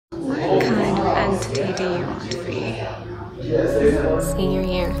identity do you want for you? Senior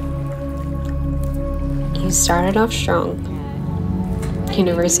year. You started off strong.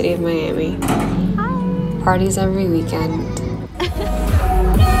 University of Miami. Parties every weekend.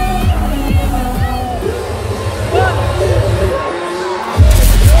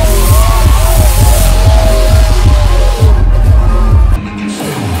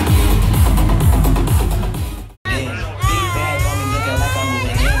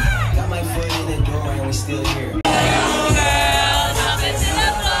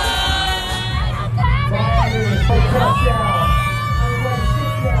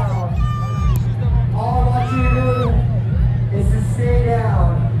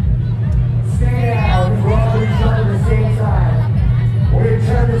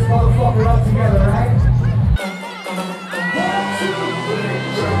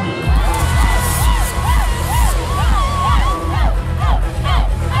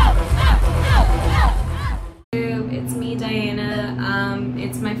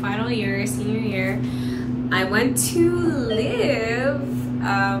 It's my final year, senior year. I went to live.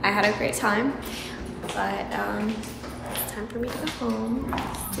 I had a great time, but it's time for me to go home,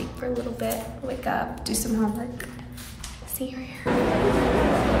 sleep for a little bit, wake up, do some homework. Senior year.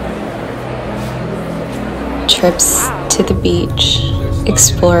 Trips to the beach,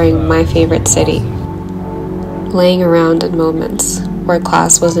 exploring my favorite city, laying around in moments where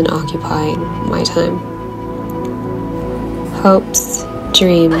class wasn't occupying my time. Hopes,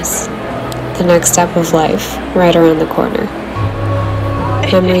 dreams, the next step of life right around the corner.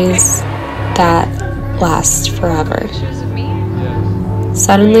 Memories that last forever.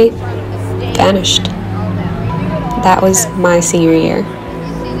 Suddenly vanished. That was my senior year.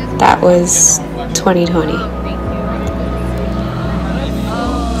 That was 2020.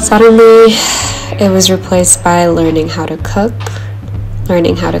 Suddenly it was replaced by learning how to cook,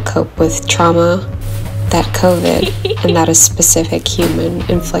 learning how to cope with trauma that COVID and that a specific human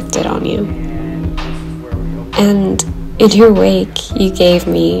inflicted on you. And in your wake, you gave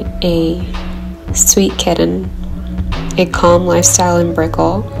me a sweet kitten, a calm lifestyle in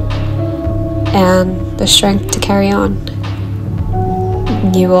Brickell, and the strength to carry on.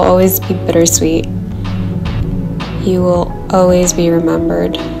 You will always be bittersweet. You will always be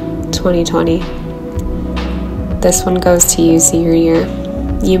remembered. 2020. This one goes to you, senior year.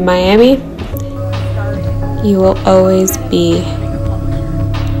 UMiami. You will always be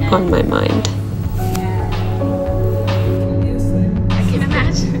on my mind. I can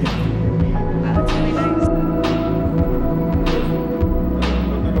imagine. Wow, that's really nice.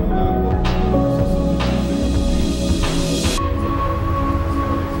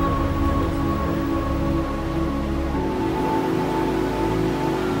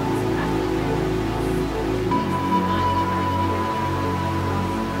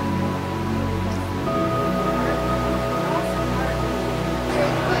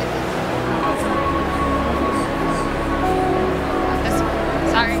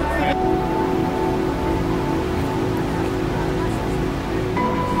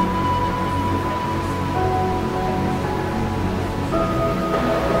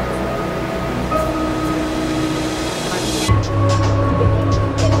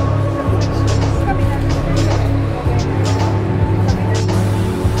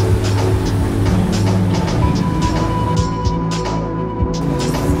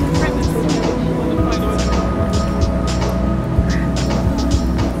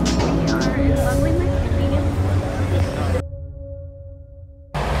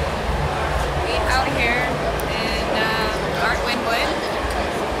 Wynwood,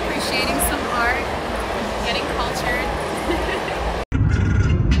 appreciating some art, getting cultured.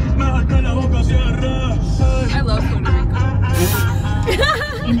 I love Puerto Rico.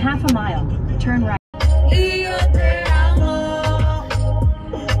 In half a mile, turn right.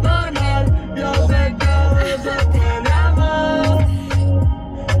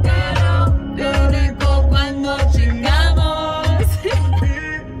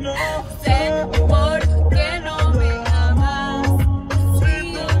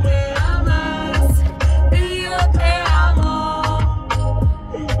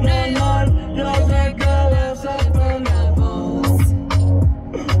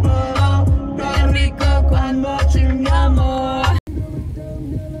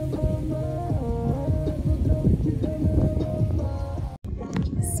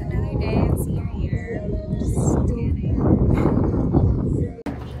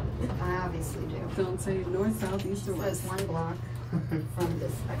 Don't say north, south, east, or west. One block from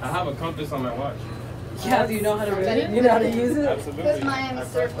this. I have a compass on my watch. Yeah, do you know how to read it? You know how to use it? Absolutely. Because Miami I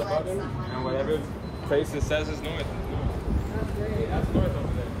press the circle button, and whatever place it says is north, it's north. That's north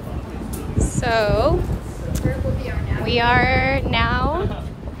over there. So we are now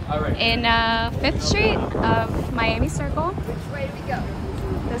in 5th Street of Miami Circle. Which way do we go?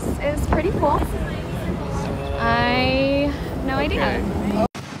 This is pretty cool. I have no idea.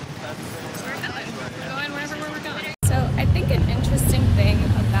 Going wherever we're going. So I think an interesting thing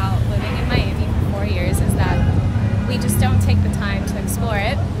about living in Miami for 4 years is that we just don't take the time to explore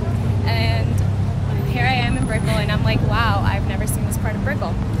it. And here I am in Brickell and I'm like, wow, I've never seen this part of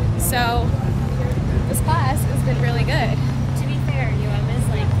Brickell. So this class has been really good. To be fair, is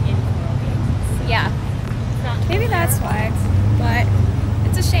like in Coral Gables. Yeah, maybe that's why. But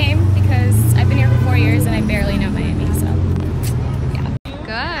it's a shame because I've been here for 4 years and I barely know Miami, so yeah.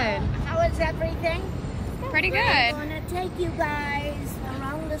 Good. How is everything? Pretty good. I'm gonna take you guys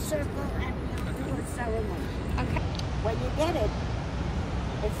around the circle and we'll do a ceremony. Okay. When you get it,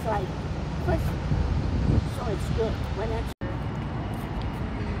 it's like push. So it's good. When it's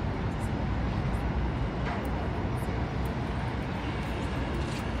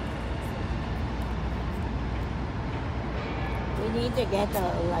we need to get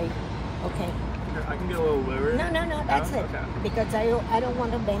like, okay. I can get a little lower. No, that's it. Okay. Because I don't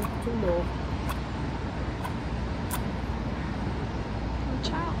want to bend too low.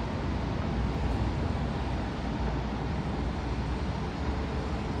 Watch out.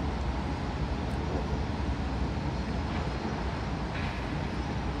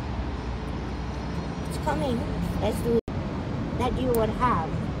 It's coming. Let's do it. That you would have.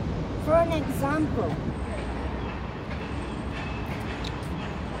 For an example.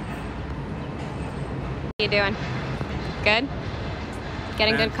 How you doing? Good?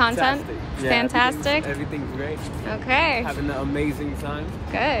 Getting good content? Yeah, Fantastic? Everything's great. Okay. Having an amazing time.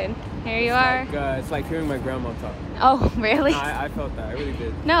 Good. Here you are. It's like hearing my grandma talk. Oh, really? I felt that. I really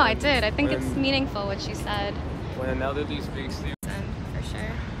did. No, I did. I think When- it's meaningful what she said. When an elderly speaks to you. For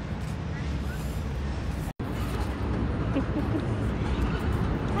sure.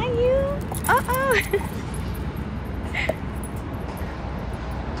 Hi, you. Uh-oh.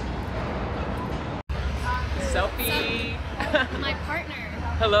 Selfie. My partner.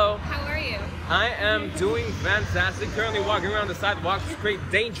 Hello. How are you? I am doing fantastic. Currently walking around the sidewalk. It's pretty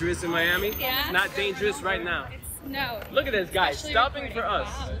dangerous in Miami. Yeah? It's not dangerous right now. No. Look at this guy Especially stopping recording. for us.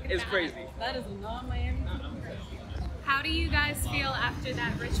 Wow, look at It's that. crazy. That is not Miami. How do you guys feel after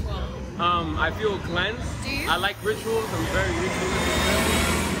that ritual? I feel cleansed. Do you? I like rituals. I'm very ritualistic.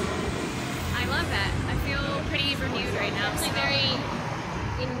 I love that. I feel pretty renewed right now. It's very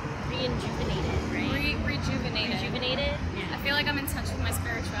rejuvenated, right? Rejuvenated. Rejuvenated? I feel like I'm in touch with my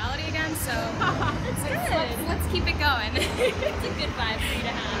spirituality again, so That's good. let's keep it going. It's a good vibe for you to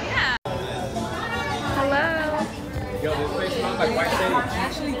have. Yeah. Hello. Yo, this place smells like white sage.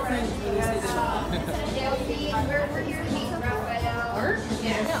 Actually, cringe when you say that.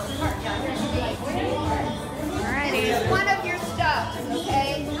 Alrighty. One of your stuff,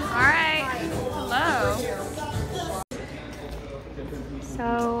 okay? Alright. Hello.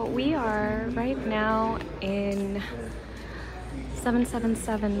 So we are right now in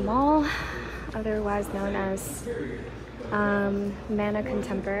 777 Mall, otherwise known as Mana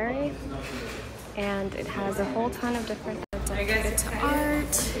Contemporary, and it has a whole ton of different dedicated to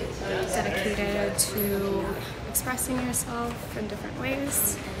art, dedicated to expressing yourself in different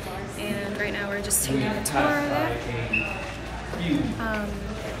ways, and right now we're just taking a tour of it.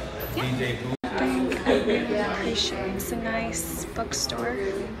 I appreciate it's a nice bookstore,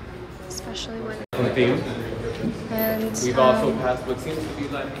 especially where and We've also passed what seems to be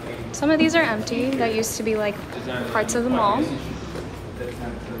like some of these are empty that used to be like parts of the mall,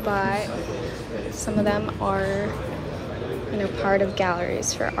 but some of them are, you know, part of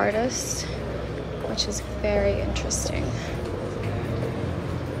galleries for artists, which is very interesting.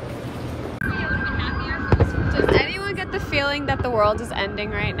 Does anyone get the feeling that the world is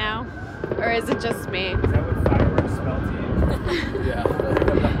ending right now? Or is it just me? Is that what fireworks smell to you? Yeah.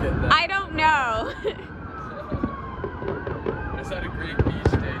 I don't know.